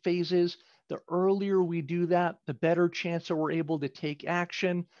different phases. The earlier we do that, the better chance that we're able to take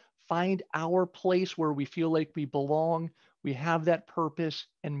action, find our place where we feel like we belong, we have that purpose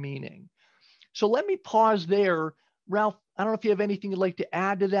and meaning. So let me pause there. Ralph, I don't know if you have anything you'd like to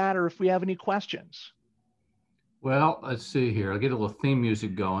add to that or if we have any questions. Well, let's see here. I'll get a little theme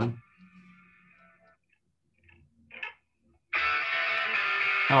music going.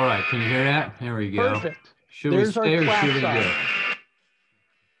 All right, can you hear that? There we go. Perfect. Should we stay or should we go?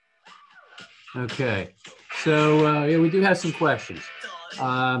 Okay, so yeah, we do have some questions.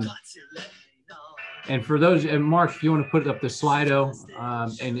 And for those, and Mark, if you want to put up the Slido,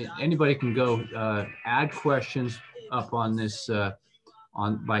 and anybody can go add questions up on this by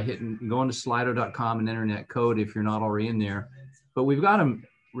going to slido.com and entering that code if you're not already in there. But we've got them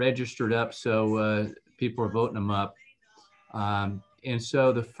registered up, so people are voting them up. And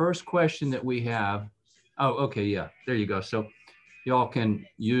so the first question that we have, oh, okay, yeah, there you go. So y'all can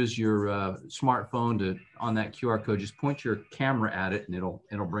use your smartphone on that QR code, just point your camera at it and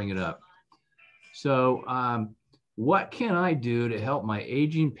it'll bring it up. So what can I do to help my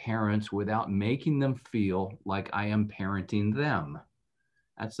aging parents without making them feel like I am parenting them?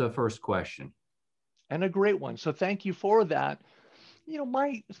 That's the first question. And a great one. So thank you for that. You know,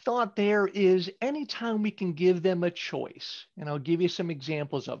 my thought there is anytime we can give them a choice, and I'll give you some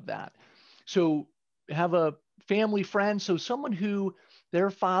examples of that. So have a family friend, so someone who their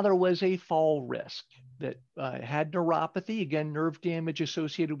father was a fall risk that had neuropathy, again, nerve damage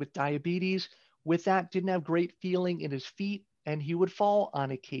associated with diabetes. with that, didn't have great feeling in his feet, and he would fall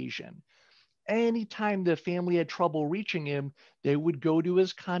on occasion. Anytime the family had trouble reaching him, they would go to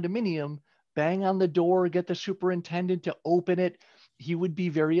his condominium, bang on the door, get the superintendent to open it. He would be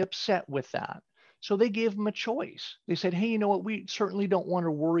very upset with that. So they gave him a choice. They said, hey, you know what? We certainly don't want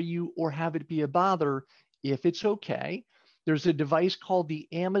to worry you or have it be a bother. If it's okay, there's a device called the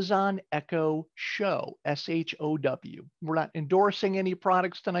Amazon Echo Show, SHOW. We're not endorsing any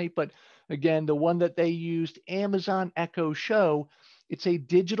products tonight, but again, the one that they used, Amazon Echo Show, it's a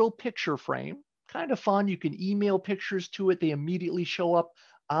digital picture frame, kind of fun. You can email pictures to it. They immediately show up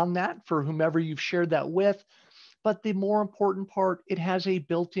on that for whomever you've shared that with. But the more important part, it has a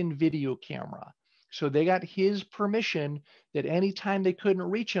built-in video camera. So they got his permission that anytime they couldn't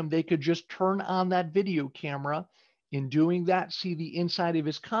reach him, they could just turn on that video camera. In doing that, see the inside of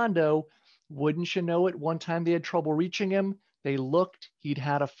his condo. Wouldn't you know it, one time they had trouble reaching him. They looked, he'd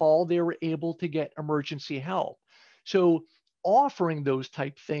had a fall. They were able to get emergency help. So offering those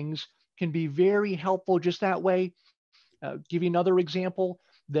type things can be very helpful just that way. Give you another example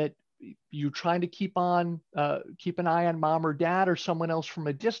that you're trying to keep an eye on mom or dad or someone else from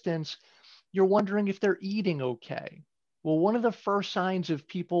a distance. You're wondering if they're eating okay. Well, one of the first signs of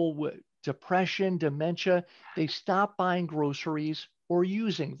people with depression, dementia, they stop buying groceries or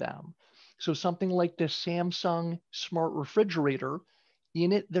using them. So something like the Samsung smart refrigerator,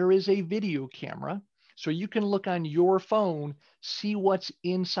 in it, there is a video camera. So you can look on your phone, see what's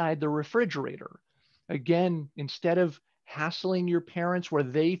inside the refrigerator. Again, instead of hassling your parents where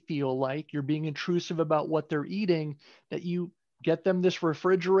they feel like you're being intrusive about what they're eating, that you get them this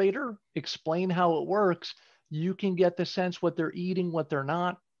refrigerator, explain how it works, you can get the sense what they're eating, what they're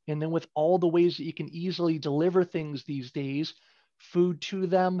not. And then with all the ways that you can easily deliver things these days, food to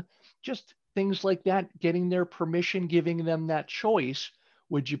them, just things like that, getting their permission, giving them that choice.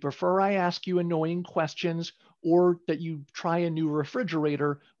 Would you prefer I ask you annoying questions or that you try a new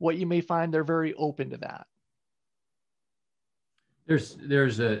refrigerator? What you may find, they're very open to that.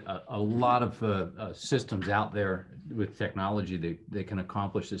 There's a lot of systems out there with technology. They can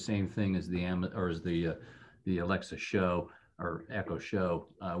accomplish the same thing as the Alexa Show or Echo Show.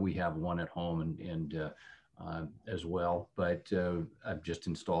 We have one at home and as well. But I've just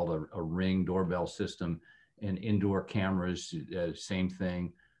installed a Ring doorbell system and indoor cameras. Same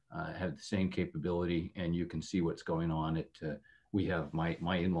thing, have the same capability, and you can see what's going on. We have my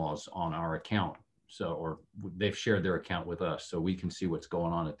in-laws on our account. So, or they've shared their account with us, so we can see what's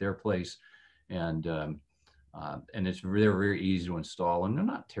going on at their place, and it's very, very easy to install, and they're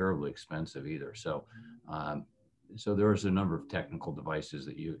not terribly expensive either. So, so there's a number of technical devices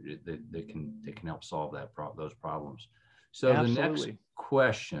that they can help solve those problems. So Absolutely. The next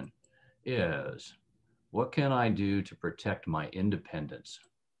question is, what can I do to protect my independence?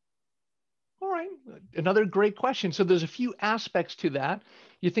 All right, another great question. So there's a few aspects to that.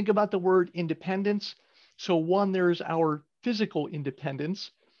 You think about the word independence. So one, there's our physical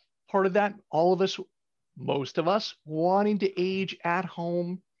independence. Part of that, all of us, most of us, wanting to age at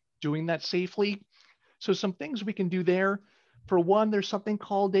home, doing that safely. So some things we can do there. For one, there's something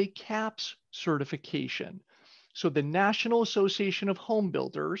called a CAPS certification. So the National Association of Home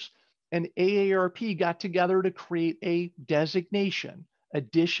Builders and AARP got together to create a designation,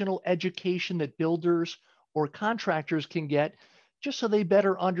 additional education that builders or contractors can get just so they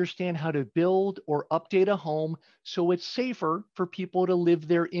better understand how to build or update a home so it's safer for people to live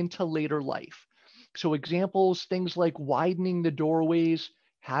there into later life. So examples, things like widening the doorways,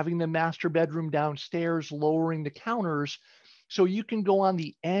 having the master bedroom downstairs, lowering the counters. So you can go on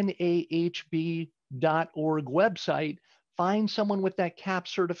the NAHB.org website, find someone with that CAP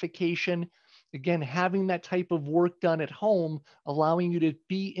certification. Again, having that type of work done at home, allowing you to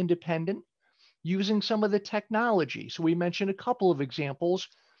be independent, using some of the technology. So we mentioned a couple of examples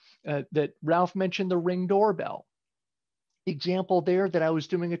that Ralph mentioned, the Ring doorbell. Example there that I was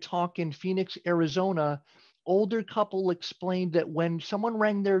doing a talk in Phoenix, Arizona. Older couple explained that when someone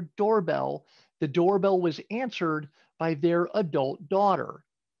rang their doorbell, the doorbell was answered by their adult daughter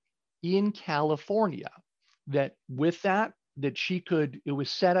in California. That with that it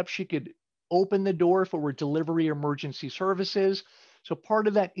was set up, she could open the door if it were delivery emergency services. So part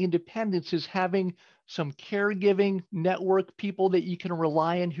of that independence is having some caregiving network people that you can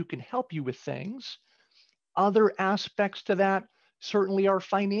rely on who can help you with things. Other aspects to that certainly are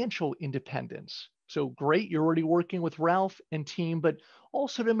financial independence. So great, you're already working with Ralph and team, but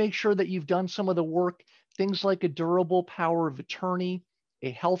also to make sure that you've done some of the work, things like a durable power of attorney,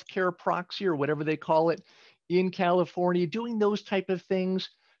 a healthcare proxy or whatever they call it in California, doing those type of things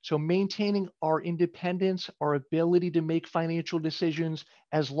So maintaining our independence, our ability to make financial decisions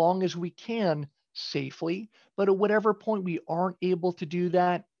as long as we can safely. But at whatever point we aren't able to do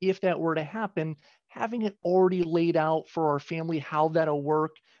that, if that were to happen, having it already laid out for our family, how that'll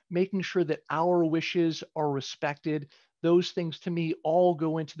work, making sure that our wishes are respected. Those things to me all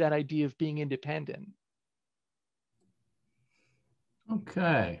go into that idea of being independent.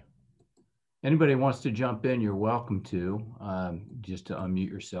 Okay. Anybody wants to jump in, you're welcome to, just to unmute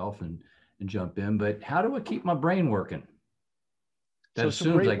yourself and jump in. But how do I keep my brain working? That So some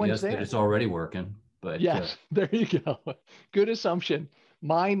assumes, I great ones guess, that there. it's already working. But Yes, there you go. Good assumption.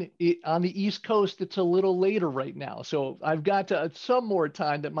 Mine on the East Coast, it's a little later right now. So I've got some more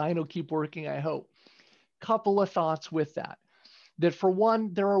time that mine will keep working, I hope. Couple of thoughts with that. That for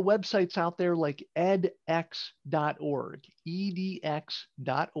one, there are websites out there like edx.org,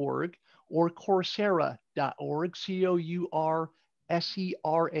 edx.org, or coursera.org,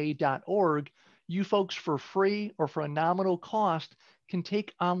 coursera.org. You folks for free or for a nominal cost can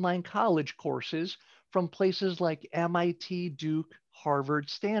take online college courses from places like MIT, Duke, Harvard,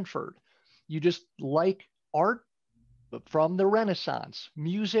 Stanford. You just like art from the Renaissance,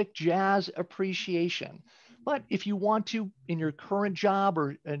 music, jazz appreciation. But if you want to, in your current job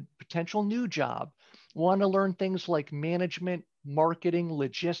or a potential new job, want to learn things like management, marketing,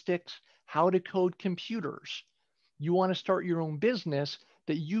 logistics, how to code computers, you want to start your own business,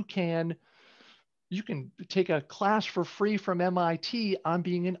 that you can take a class for free from MIT on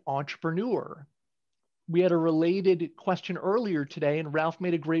being an entrepreneur. We had a related question earlier today, and Ralph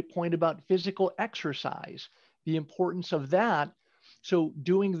made a great point about physical exercise, the importance of that. So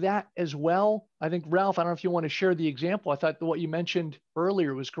doing that as well, I think, Ralph, I don't know if you want to share the example. I thought what you mentioned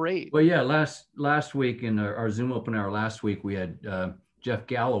earlier was great. well, yeah, last week in our Zoom open hour last week, we had Jeff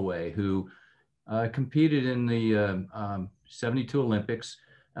Galloway, who competed in the 72 Olympics,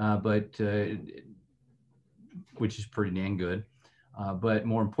 but which is pretty dang good. But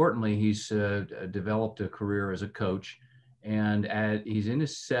more importantly, he's developed a career as a coach, and he's in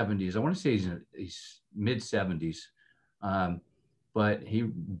his 70s. I want to say he's mid 70s, but he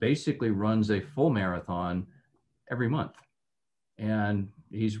basically runs a full marathon every month, and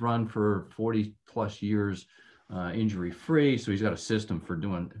he's run for 40 plus years, injury free. So he's got a system for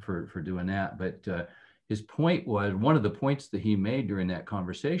doing that. But his point was, one of the points that he made during that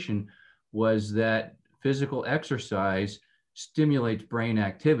conversation was that physical exercise stimulates brain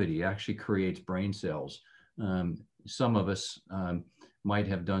activity, actually creates brain cells. Some of us might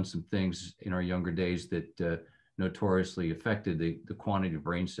have done some things in our younger days that notoriously affected the quantity of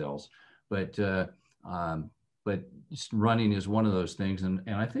brain cells. But running is one of those things. And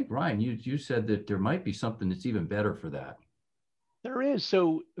I think, Ryan, you said that there might be something that's even better for that. There is.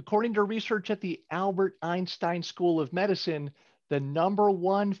 So according to research at the Albert Einstein School of Medicine, the number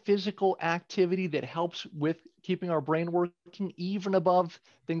one physical activity that helps with keeping our brain working, even above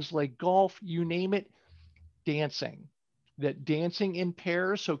things like golf, you name it, dancing. That dancing in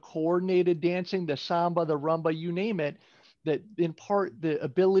pairs, so coordinated dancing, the samba, the rumba, you name it, that in part the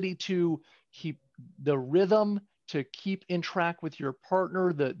ability to keep the rhythm, to keep in track with your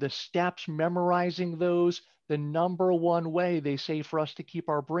partner, the steps, memorizing those, the number one way they say for us to keep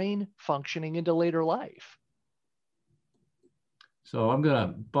our brain functioning into later life. So I'm going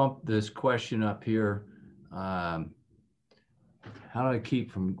to bump this question up here. How do I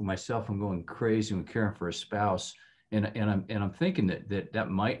keep myself from going crazy when caring for a spouse? And I'm thinking that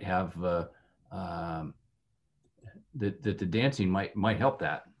might have that the dancing might help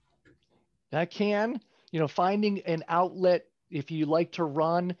that. That can, finding an outlet. If you like to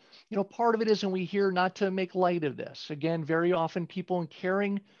run, part of it is, and we hear not to make light of this. Again, very often people in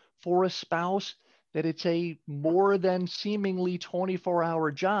caring for a spouse, that it's a more than seemingly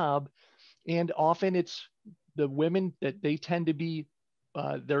 24-hour job. And often it's the women that they tend to be,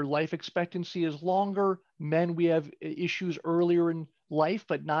 their life expectancy is longer. Men, we have issues earlier in life,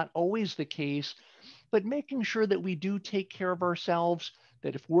 but not always the case. But making sure that we do take care of ourselves,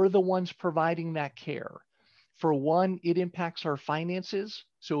 that if we're the ones providing that care, for one, it impacts our finances.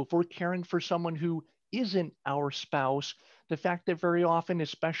 So if we're caring for someone who isn't our spouse, the fact that very often,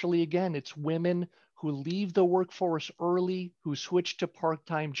 especially again, it's women who leave the workforce early, who switch to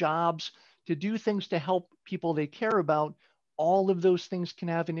part-time jobs to do things to help people they care about, all of those things can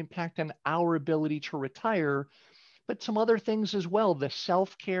have an impact on our ability to retire. But some other things as well, the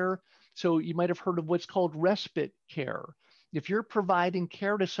self-care. So you might have heard of what's called respite care. If you're providing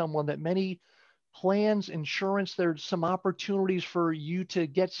care to someone, that many plans, insurance, there's some opportunities for you to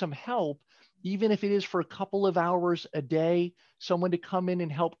get some help, even if it is for a couple of hours a day, someone to come in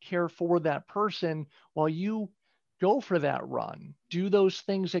and help care for that person while you go for that run, do those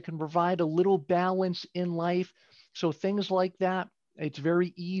things that can provide a little balance in life. So things like that, it's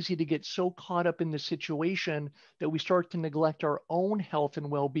very easy to get so caught up in the situation that we start to neglect our own health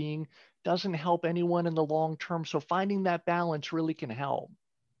and well-being. Doesn't help anyone in the long term. So finding that balance really can help.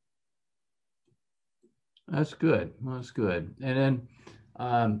 That's good. That's good. And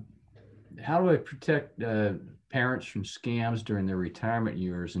then how do I protect parents from scams during their retirement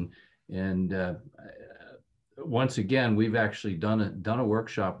years? And once again, we've actually done a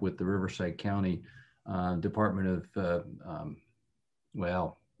workshop with the Riverside County Department of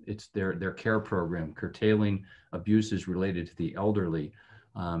it's their care program, curtailing abuses related to the elderly.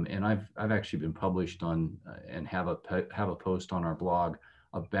 And I've actually been published on and have a post on our blog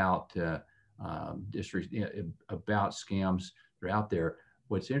about about scams that are out there.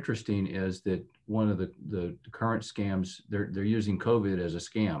 What's interesting is that one of the current scams, they're using COVID as a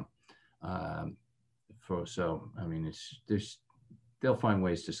scam. So I mean, they'll find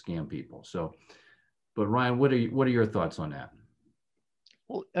ways to scam people. So, but Ryan, what are your thoughts on that?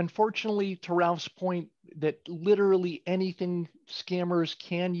 Well, unfortunately, to Ralph's point, that literally anything scammers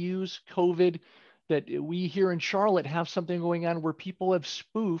can use, COVID, that we here in Charlotte have something going on where people have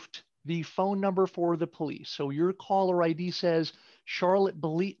spoofed the phone number for the police. So your caller ID says Charlotte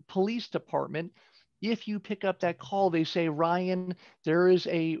Police Department. If you pick up that call, they say, Ryan, there is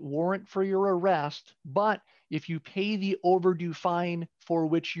a warrant for your arrest, but if you pay the overdue fine for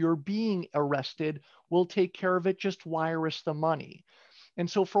which you're being arrested, we'll take care of it. Just wire us the money. And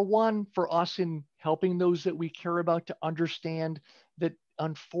so for us in helping those that we care about to understand that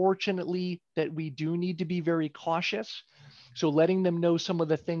unfortunately that we do need to be very cautious. So letting them know some of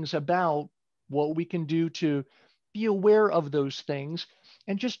the things about what we can do to be aware of those things,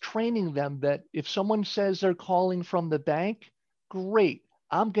 and just training them that if someone says they're calling from the bank, great,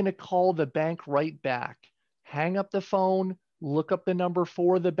 I'm going to call the bank right back. Hang up the phone, look up the number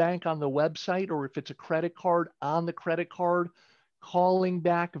for the bank on the website, or if it's a credit card, on the credit card, calling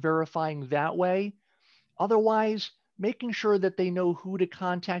back, verifying that way. Otherwise, making sure that they know who to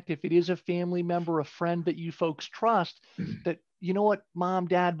contact if it is a family member, a friend that you folks trust, that, you know what, mom,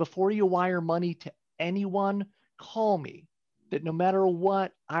 dad, before you wire money to anyone, call me. That no matter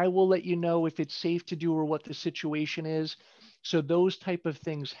what, I will let you know if it's safe to do or what the situation is. So those type of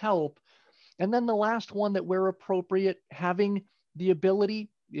things help. And then the last one, that where appropriate, having the ability,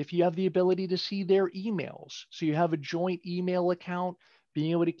 if you have the ability to see their emails. So you have a joint email account,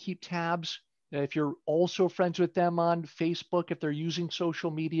 being able to keep tabs. If you're also friends with them on Facebook, if they're using social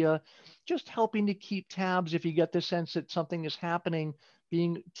media, just helping to keep tabs. If you get the sense that something is happening,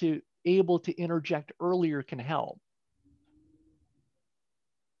 being able to interject earlier can help.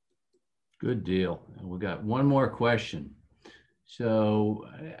 Good deal. We got one more question. So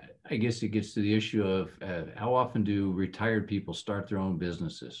I guess it gets to the issue of how often do retired people start their own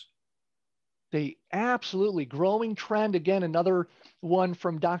businesses? They absolutely, growing trend. Again, another one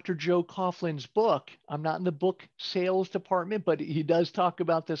from Dr. Joe Coughlin's book. I'm not in the book sales department, but he does talk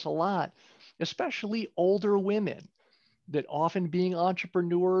about this a lot, especially older women that often being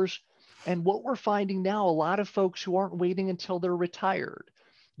entrepreneurs. And what we're finding now, a lot of folks who aren't waiting until they're retired,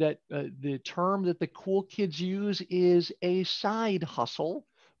 that the term that the cool kids use is a side hustle,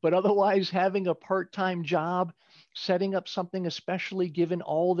 but otherwise having a part-time job, setting up something, especially given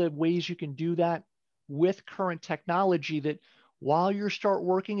all the ways you can do that with current technology, that while you start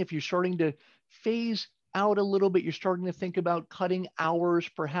working, if you're starting to phase out a little bit, you're starting to think about cutting hours,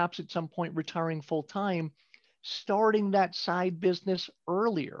 perhaps at some point retiring full-time, starting that side business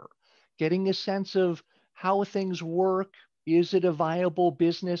earlier, getting a sense of how things work. Is it a viable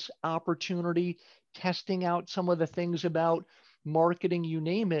business opportunity? Testing out some of the things about marketing, you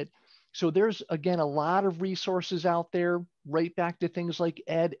name it. So there's, again, a lot of resources out there, right back to things like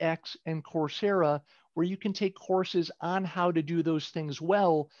edX and Coursera, where you can take courses on how to do those things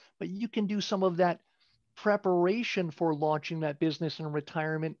well, but you can do some of that preparation for launching that business in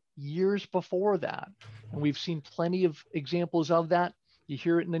retirement years before that. And we've seen plenty of examples of that. You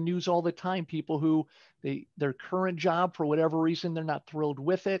hear it in the news all the time, people who their current job, for whatever reason, they're not thrilled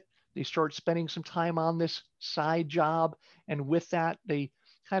with it. They start spending some time on this side job. And with that, they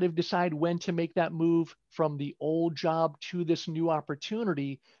kind of decide when to make that move from the old job to this new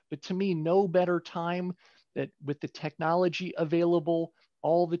opportunity. But to me, no better time that with the technology available,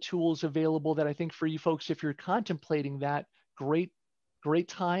 all the tools available, that I think for you folks, if you're contemplating that, great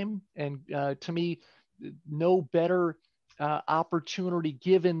time. And to me, no better opportunity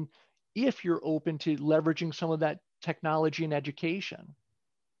given if you're open to leveraging some of that technology and education.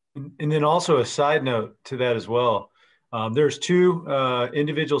 And then also a side note to that as well. There's two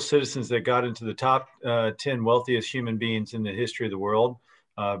individual citizens that got into the top 10 wealthiest human beings in the history of the world,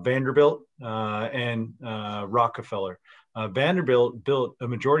 Vanderbilt and Rockefeller. Vanderbilt built a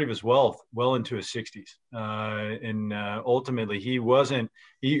majority of his wealth well into his 60s. And ultimately, he was a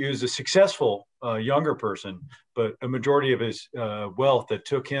successful younger person, but a majority of his wealth that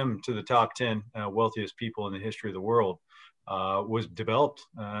took him to the top 10 wealthiest people in the history of the world was developed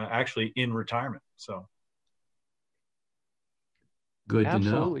actually in retirement. So. Good to know.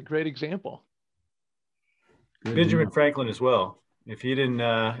 Absolutely. Great example. Good Benjamin to know. Franklin as well. If he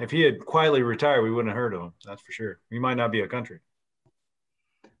had quietly retired, we wouldn't have heard of him. That's for sure. We might not be a country.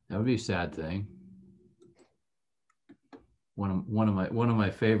 That would be a sad thing. One of my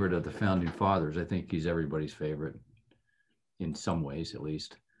favorite of the founding fathers. I think he's everybody's favorite, in some ways at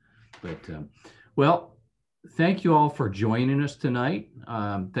least. But well, thank you all for joining us tonight.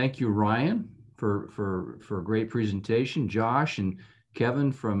 Thank you, Ryan, for a great presentation. Josh and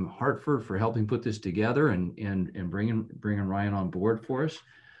Kevin from Hartford for helping put this together and bringing Ryan on board for us.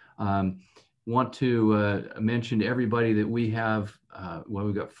 Want to mention to everybody that we have,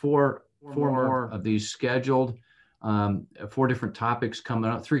 we've got four more of these scheduled, 4 different topics coming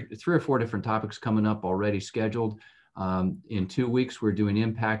up, three or four different topics coming up already scheduled. In 2 weeks, we're doing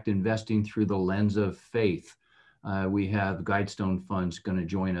impact investing through the lens of faith. We have Guidestone Funds going to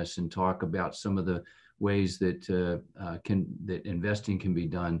join us and talk about some of the ways that that investing can be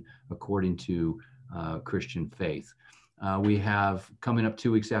done according to Christian faith. We have coming up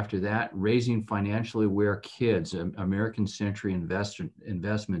 2 weeks after that, Raising Financially Aware Kids, American Century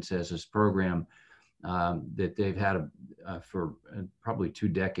Investments as this program that they've had for probably 2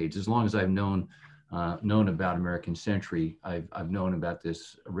 decades. As long as I've known about American Century, I've known about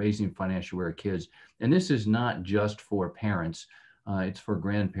this Raising Financially Aware Kids. And this is not just for parents, it's for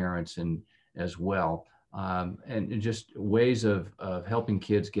grandparents and as well. And just ways of helping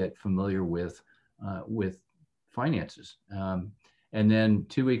kids get familiar with finances. And then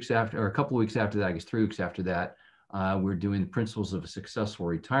 2 weeks after, or a couple of weeks after that, I guess 3 weeks after that, we're doing the Principles of a Successful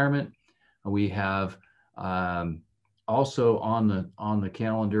Retirement. We have also on the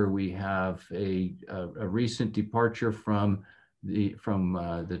calendar, we have a recent departure from the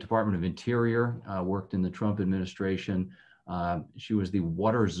Department of Interior, worked in the Trump administration. She was the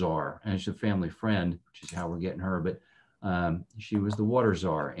water czar, and she's a family friend, which is how we're getting her, but she was the water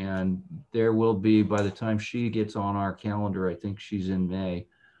czar. And there will be, by the time she gets on our calendar, I think she's in May,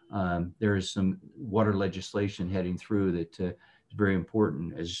 there is some water legislation heading through that is very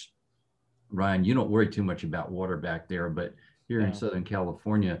important. As Ryan, you don't worry too much about water back there, but here in Southern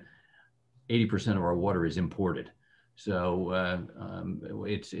California, 80% of our water is imported. So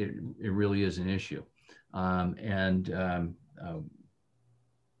it really is an issue.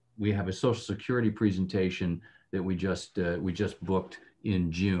 We have a Social Security presentation that we just booked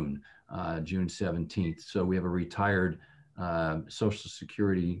in June, June 17th. So we have a retired Social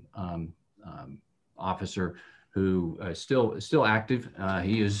Security officer who is still active.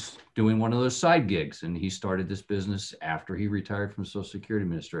 He is doing one of those side gigs, and he started this business after he retired from Social Security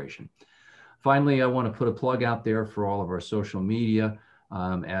Administration. Finally, I want to put a plug out there for all of our social media.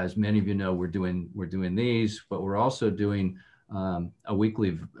 As many of you know, we're doing these, but we're also doing a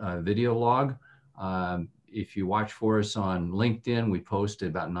weekly video log. If you watch for us on LinkedIn, we post at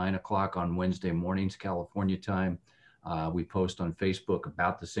about 9 o'clock on Wednesday mornings, California time. We post on Facebook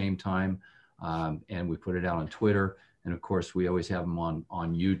about the same time, and we put it out on Twitter. And of course, we always have them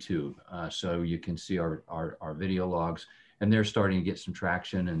on YouTube, so you can see our video logs. And they're starting to get some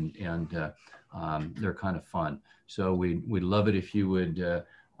traction, and they're kind of fun. So we'd love it if you would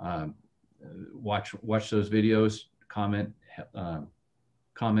watch those videos, comment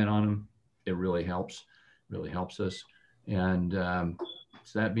on them. It really helps us. And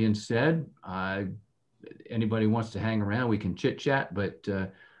so that being said, anybody wants to hang around, we can chit chat, but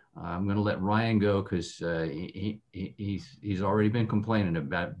I'm going to let Ryan go because he's already been complaining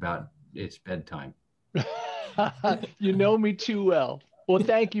about it's bedtime. You know me too well. Well,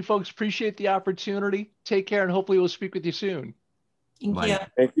 thank you, folks. Appreciate the opportunity. Take care, and hopefully we'll speak with you soon. Thank Bye. you.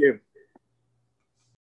 Thank you.